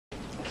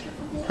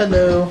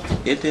Hello,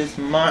 it is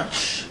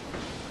March.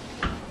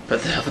 What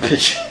the hell,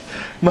 bitch?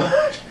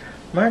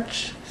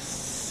 March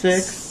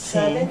 16th.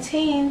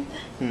 17th.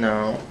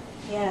 No.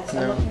 Yes,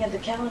 No. I'm looking at the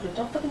calendar.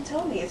 Don't fucking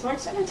tell me. It's March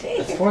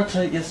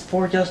 17th. It's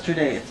for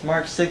yesterday. It's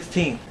March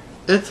 16th.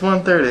 It's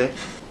 1:30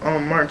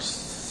 on March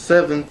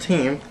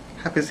 17th.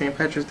 Happy St.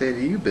 Patrick's Day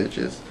to you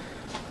bitches.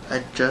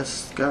 I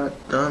just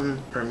got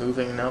done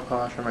removing nail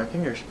polish from my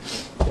fingers,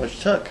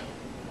 which took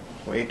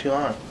way too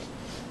long.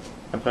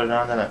 I put it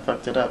on, then I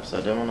fucked it up, so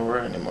I didn't want to wear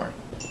it anymore.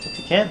 If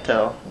you can't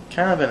tell, I'm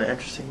kind of in an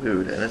interesting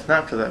mood, and it's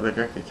not because I've been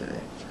drinking today,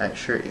 I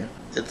assure you.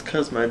 It's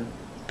because my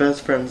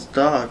best friend's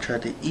dog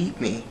tried to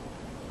eat me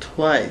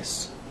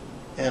twice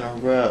in a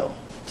row.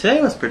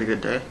 Today was a pretty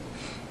good day.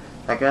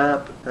 I got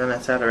up, and then I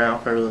sat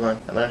around for a really long.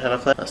 I learned how to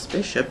fly a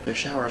spaceship. The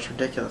shower is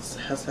ridiculous.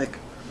 It has like,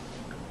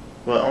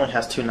 well, it only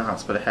has 2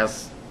 knobs, but it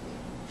has,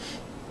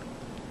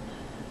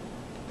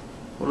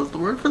 what is the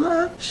word for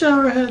that?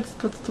 Shower heads,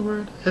 that's the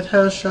word. It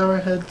has shower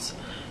heads.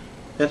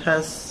 It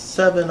has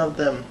 7 of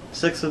them.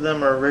 6 of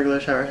them are regular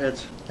shower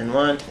heads, and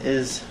 1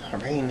 is a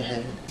rain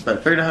head. But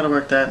I figured out how to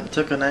work that, and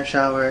took a nice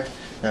shower.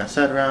 Then I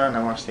sat around, and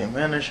I watched the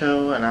Amanda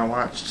Show, and I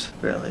watched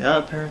Fairly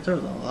Odd Parents. There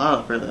was a lot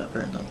of Fairly Odd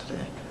Parents on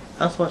today.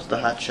 I also watched The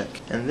Hot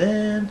Chick. And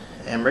then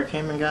Amber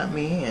came and got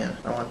me, and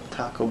I went to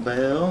Taco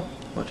Bell,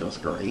 which was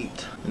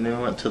great. And then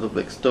we went to the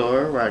wig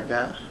store where I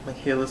got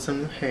Michaela some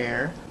new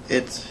hair.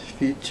 It's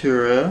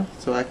Futura,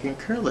 so I can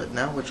curl it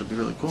now, which will be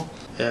really cool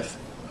if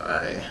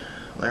I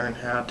learn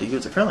how to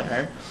use a curling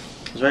iron.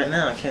 Because right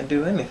now I can't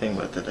do anything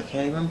with it. I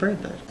can't even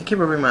braid it. I keep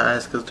rubbing my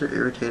eyes because they're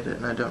irritated,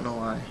 and I don't know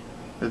why.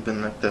 It's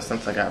been like this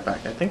since I got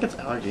back. I think it's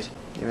allergies,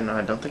 even though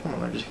I don't think I'm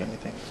allergic to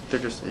anything.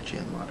 They're just itchy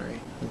and watery.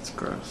 It's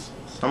gross.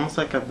 It's almost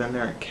like I've been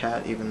there a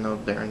cat, even though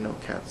there are no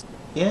cats.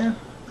 Yeah,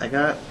 I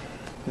got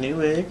a new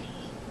wig.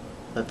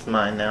 That's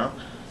mine now.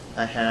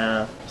 I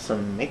have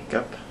some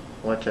makeup,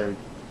 which I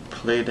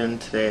played in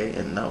today,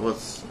 and that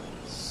was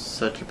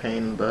such a pain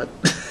in the butt.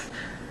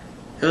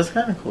 It was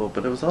kind of cool,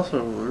 but it was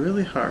also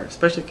really hard,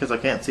 especially because I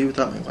can't see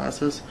without my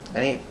glasses.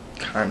 I need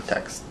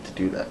context to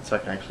do that, so I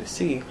can actually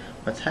see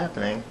what's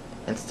happening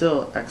and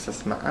still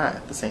access my eye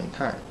at the same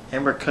time.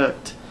 Amber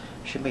cooked.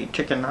 She made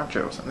chicken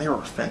nachos, and they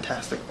were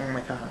fantastic. Oh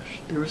my gosh,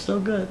 they were so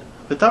good.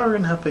 We thought we were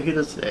gonna have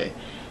fajitas today,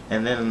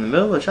 and then in the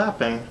middle of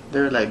shopping, they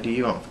were like, "Do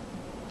you want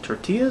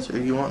tortillas or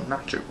you want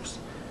nachos?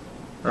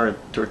 Or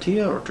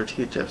tortilla or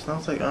tortilla chips?" And I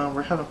was like,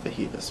 we're having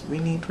fajitas. We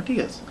need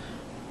tortillas."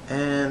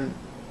 And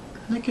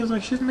Nikki was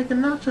like, "She's making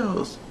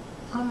nachos."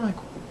 I'm like,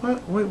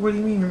 "What? Wait, what do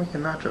you mean you're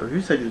making nachos?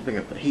 You said you was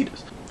making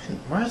fajitas." And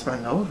why is my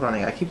nose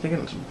running? I keep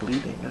thinking it's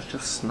bleeding. It's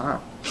just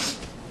snot.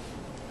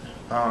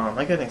 I'm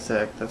getting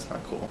sick. That's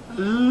not cool.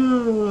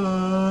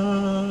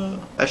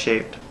 I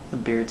shaved. The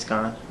beard's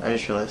gone. I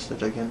just realized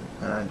it again,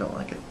 and I don't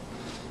like it.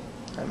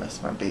 I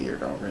missed my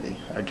beard already.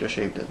 I just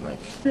shaved it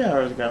like 3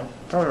 hours ago.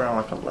 Probably around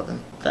like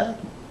 11. That's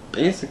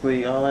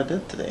basically all I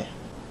did today.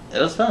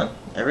 It was fun.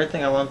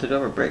 Everything I wanted to do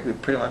over break, we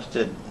pretty much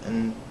did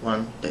in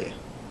one day.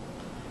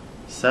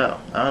 So,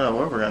 I don't know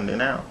what we're gonna do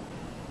now.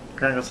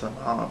 We're gonna go to the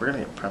mall. We're gonna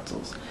get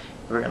pretzels.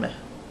 We're gonna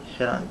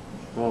hit on,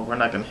 well, we're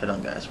not gonna hit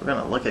on guys. We're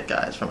gonna look at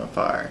guys from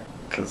afar,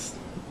 because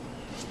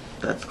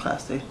that's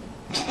classy.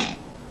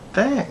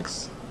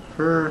 Thanks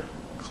for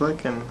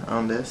clicking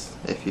on this,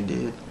 if you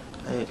did.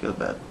 I need to go to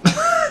bed.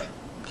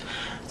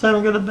 So I'm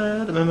gonna go to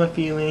bed. I'm in my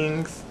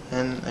feelings,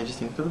 and I just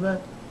need to go to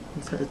bed.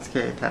 It's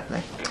okay, it's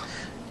happening.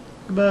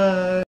 Goodbye.